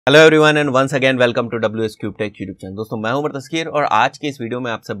Hello everyone and once again welcome to WsCube Tech YouTube channel. दोस्तों मैं हूं तस्कीर और आज के इस वीडियो में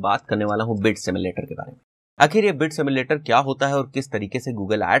आपसे बात करने वाला हूं बिड सिमुलेटर के बारे में। आखिर ये बिड सिमुलेटर क्या होता है और किस तरीके से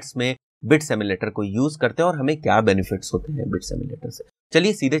गूगल एड्स में बिड सिमुलेटर को यूज करते हैं और हमें क्या बेनिफिट्स होते हैं बिड सिमुलेटर से।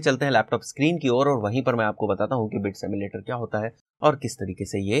 चलिए सीधे चलते हैं लैपटॉप स्क्रीन की ओर और वहीं पर मैं आपको बताता हूँ कि बिड सिमुलेटर क्या होता है और किस तरीके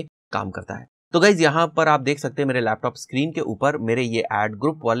से ये काम करता है। तो गाइज यहाँ पर आप देख सकते हैं मेरे लैपटॉप स्क्रीन के ऊपर मेरे ये एड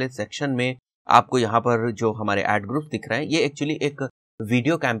ग्रुप वाले सेक्शन में आपको यहाँ पर जो हमारे एड ग्रुप दिख रहे हैं ये एक्चुअली एक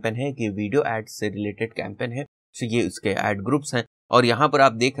वीडियो कैंपेन है कि वीडियो एड्स से रिलेटेड कैंपेन है। तो ये उसके एड ग्रुप्स हैं और यहाँ पर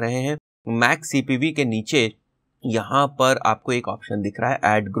आप देख रहे हैं मैक्स सीपीवी के नीचे यहाँ पर आपको एक ऑप्शन दिख रहा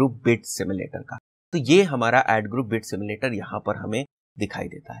है एड ग्रुप बिड सिमुलेटर का। तो ये हमारा एड ग्रुप बिड सिमुलेटर यहाँ पर हमें दिखाई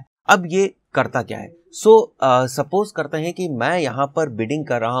देता है। अब ये करता क्या है? सपोज करते हैं कि मैं यहाँ पर बिडिंग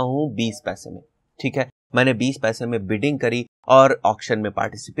कर रहा हूँ 20 पैसे में। ठीक है, मैंने 20 पैसे में बिडिंग करी और ऑक्शन में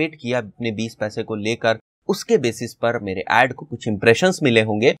पार्टिसिपेट किया अपने 20 पैसे को लेकर। उसके बेसिस पर मेरे ऐड को कुछ इंप्रेशंस मिले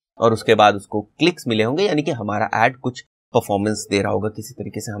होंगे और उसके बाद उसको क्लिक्स मिले होंगे, यानी कि हमारा ऐड कुछ परफॉर्मेंस दे रहा होगा, किसी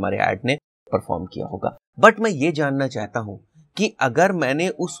तरीके से हमारे ऐड ने परफॉर्म किया होगा। बट मैं ये जानना चाहता हूं कि अगर मैंने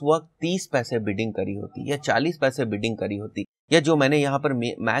उस वक्त 30 पैसे बिडिंग करी होती या 40 पैसे बिडिंग करी होती या जो मैंने यहाँ पर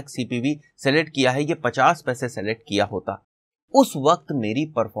मैक्स सीपीवी सेलेक्ट किया है ये 50 पैसे सेलेक्ट किया होता, उस वक्त मेरी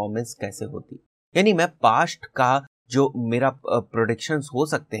परफॉर्मेंस कैसे होती? यानी मैं पास्ट का जो मेरा प्रोडिक्शंस हो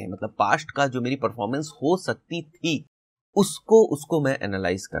सकते हैं, मतलब पास्ट का जो मेरी परफॉर्मेंस हो सकती थी उसको मैं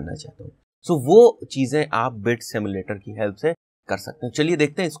एनालाइज करना चाहता हूँ। सो वो चीजें आप बिड सिमुलेटर की हेल्प से कर सकते हैं। चलिए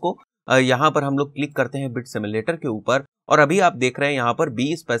देखते हैं इसको। यहाँ पर हम लोग क्लिक करते हैं बिड सिमुलेटर के ऊपर और अभी आप देख रहे हैं यहाँ पर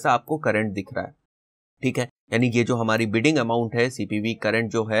 20 पैसा आपको करंट दिख रहा है। ठीक है, यानी ये जो हमारी बिडिंग अमाउंट है सीपीवी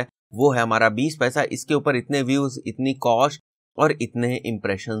करंट जो है वो है हमारा 20 पैसा। इसके ऊपर इतने व्यूज, इतनी कॉस्ट और इतने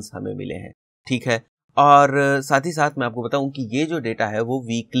इंप्रेशंस हमें मिले हैं। ठीक है, और साथ ही साथ मैं आपको बताऊं कि ये जो डेटा है वो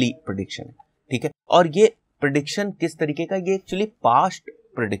वीकली प्रेडिक्शन है। ठीक है, और ये प्रेडिक्शन किस तरीके का? ये एक्चुअली पास्ट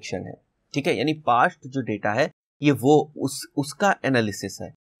प्रेडिक्शन है। ठीक है, यानी पास्ट जो डेटा है ये वो उसका एनालिसिस है।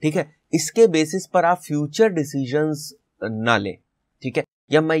 ठीक है, इसके बेसिस पर आप फ्यूचर डिसीजंस ना लें। ठीक है,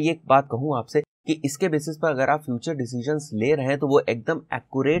 या मैं ये बात कहूं आपसे कि इसके बेसिस पर अगर आप फ्यूचर डिसीजंस ले रहे हैं तो वो एकदम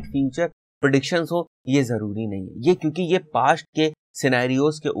एक्यूरेट फ्यूचर प्रेडिक्शंस हो, ये जरूरी नहीं है। ये क्योंकि ये पास्ट के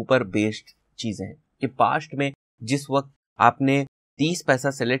सिनेरियोज के ऊपर बेस्ड चीजें हैं कि पास्ट में जिस वक्त आपने 30 पैसा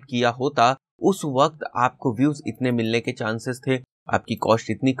सेलेक्ट किया होता उस वक्त आपको व्यूज इतने मिलने के चांसेस थे, आपकी कॉस्ट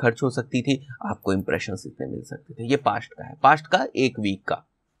इतनी खर्च हो सकती थी, आपको इंप्रेशंस इतने मिल सकते थे। ये पास्ट का है, पास्ट का एक वीक का।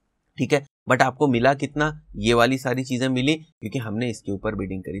 ठीक है, बट आपको मिला कितना? ये वाली सारी चीजें मिली क्योंकि हमने इसके ऊपर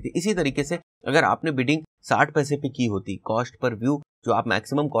बिडिंग करी थी। इसी तरीके से अगर आपने बिडिंग 60 पैसे पे की होती, कॉस्ट पर व्यू जो आप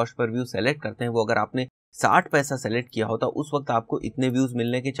maximum cost per view select करते हैं वो अगर आपने 60 पैसा सेलेक्ट किया होता उस वक्त आपको इतने व्यूज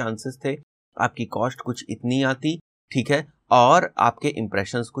मिलने के चांसेस थे, आपकी कॉस्ट कुछ इतनी आती। ठीक है, और आपके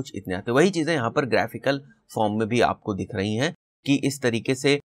इंप्रेशंस कुछ इतने आते। वही चीजें यहाँ पर ग्राफिकल फॉर्म में भी आपको दिख रही हैं कि इस तरीके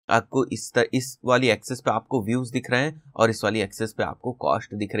से आपको इस वाली एक्सेस पे आपको व्यूज दिख रहे हैं और इस वाली एक्सेस पे आपको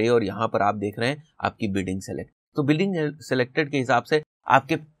कॉस्ट दिख रही है और यहाँ पर आप देख रहे हैं आपकी बिडिंग सेलेक्ट। तो बिडिंग सेलेक्टेड के हिसाब से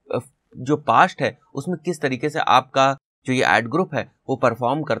आपके जो पास्ट है उसमें किस तरीके से आपका जो ये एड ग्रुप है वो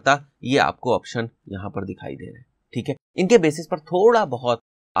परफॉर्म करता, ये आपको ऑप्शन यहाँ पर दिखाई दे रहे हैं। ठीक है, इनके बेसिस पर थोड़ा बहुत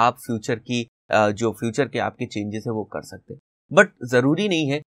आप फ्यूचर की जो फ्यूचर के आपके चेंजेस है वो कर सकते हैं, बट जरूरी नहीं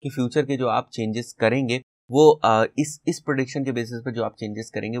है कि फ्यूचर के जो आप चेंजेस करेंगे वो इस प्रेडिक्शन के बेसिस पर जो आप चेंजेस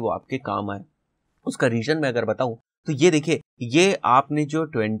करेंगे वो आपके काम आए। उसका रीजन मैं अगर बताऊं तो ये देखिए, ये आपने जो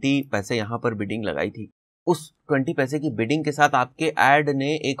 20 पैसे यहाँ पर बिडिंग लगाई थी उस 20 पैसे की बिडिंग के साथ आपके एड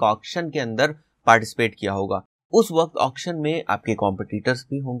ने एक ऑक्शन के अंदर पार्टिसिपेट किया होगा। उस वक्त ऑक्शन में आपके कॉम्पिटिटर्स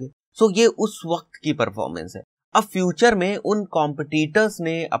भी होंगे। सो ये उस वक्त की परफॉर्मेंस है। अब फ्यूचर में उन कॉम्पिटिटर्स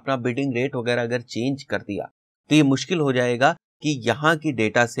ने अपना बिडिंग रेट वगैरह अगर चेंज कर दिया तो ये मुश्किल हो जाएगा कि यहाँ की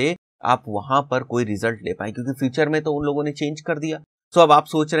डेटा से आप वहां पर कोई रिजल्ट ले पाए, क्योंकि फ्यूचर में तो उन लोगों ने चेंज कर दिया। सो अब आप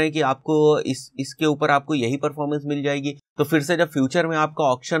सोच रहे हैं कि आपको इसके ऊपर आपको यही परफॉर्मेंस मिल जाएगी, तो फिर से जब फ्यूचर में आपका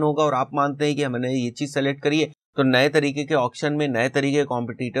ऑक्शन होगा और आप मानते हैं कि हमने ये चीज सेलेक्ट करी है तो नए तरीके के ऑक्शन में नए तरीके के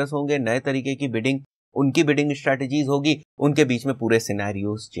कॉम्पिटिटर्स होंगे, नए तरीके की बिडिंग, उनकी बिडिंग स्ट्रेटेजीज होगी, उनके बीच में पूरे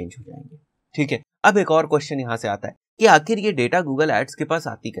सिनेरियोस चेंज हो जाएंगे। ठीक है, अब एक और क्वेश्चन यहां से आता है कि आखिर ये डेटा गूगल एड्स के पास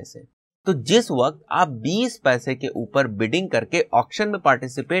आती कैसे? तो जिस वक्त आप 20 पैसे के ऊपर बिडिंग करके ऑक्शन में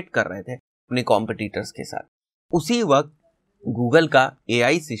पार्टिसिपेट कर रहे थे अपने कॉम्पिटिटर्स के साथ, उसी वक्त गूगल का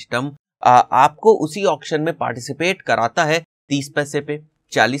एआई सिस्टम आपको उसी ऑक्शन में पार्टिसिपेट कराता है 30 पैसे पे,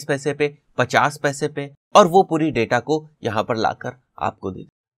 40 पैसे पे, 50 पैसे पे, और वो पूरी डेटा को यहां पर लाकर आपको देता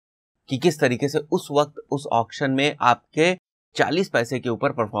कि किस तरीके से उस वक्त उस ऑक्शन में आपके 40 पैसे के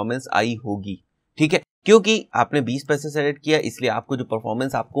ऊपर परफॉर्मेंस आई होगी। ठीक है, क्योंकि आपने 20 पैसे सेलेक्ट किया इसलिए आपको जो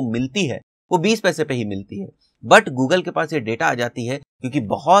परफॉर्मेंस आपको मिलती है वो 20 पैसे पे ही मिलती है। बट गूगल के पास ये डेटा आ जाती है क्योंकि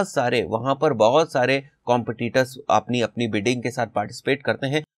बहुत सारे वहां पर बहुत सारे कॉम्पिटिटर्स अपनी अपनी बिडिंग के साथ पार्टिसिपेट करते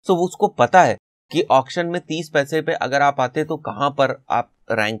हैं सो उसको पता है कि ऑक्शन में 30 पैसे पे अगर आप आते तो कहां पर आप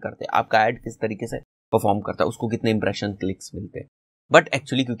रैंक करते, आपका एड किस तरीके से परफॉर्म करता है, उसको कितने इंप्रेशन क्लिक्स मिलते हैं। बट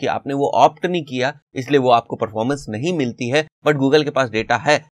एक्चुअली क्योंकि आपने वो ऑप्ट नहीं किया इसलिए वो आपको परफॉर्मेंस नहीं मिलती है। बट गूगल के पास डेटा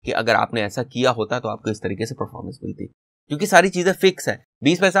है कि अगर आपने ऐसा किया होता तो आपको इस तरीके से परफॉर्मेंस मिलती, क्योंकि सारी चीजें फिक्स है।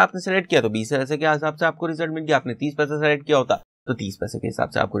 20 पैसा आपने सेलेक्ट किया तो 20 पैसे के हिसाब से आपको रिजल्ट मिल गया। आपने 30 पैसे सेलेक्ट किया होता तो 30 पैसे के हिसाब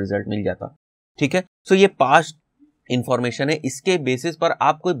से आपको रिजल्ट मिल जाता। ठीक है, सो ये पास्ट इंफॉर्मेशन है, इसके बेसिस पर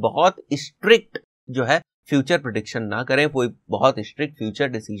आप कोई बहुत स्ट्रिक्ट जो है फ्यूचर प्रेडिक्शन ना करें, कोई बहुत स्ट्रिक्ट फ्यूचर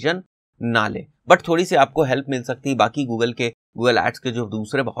डिसीजन ना ले। बट थोड़ी सी आपको हेल्प मिल सकती है। बाकी गूगल एड्स के जो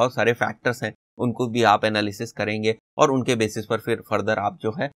दूसरे बहुत सारे फैक्टर्स हैं उनको भी आप एनालिसिस करेंगे और उनके बेसिस पर फिर फर्दर आप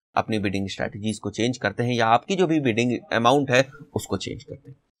जो है अपनी बिडिंग स्ट्रेटजीज को चेंज करते हैं या आपकी जो भी बिडिंग अमाउंट है उसको चेंज करते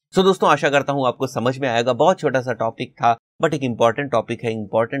हैं। सो दोस्तों आशा करता हूं आपको समझ में आएगा। बहुत छोटा सा टॉपिक था बट एक इंपॉर्टेंट टॉपिक है,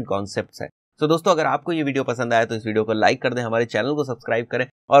 इंपॉर्टेंट कॉन्सेप्ट्स है। सो दोस्तों अगर आपको ये वीडियो पसंद आया तो इस वीडियो को लाइक कर दें, हमारे चैनल को सब्सक्राइब करें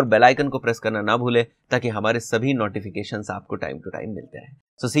और बेल आइकन को प्रेस करना ना भूलें ताकि हमारे सभी नोटिफिकेशंस आपको टाइम टू टाइम मिलते रहें।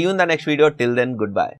 सो सी you in the next video, till then good bye.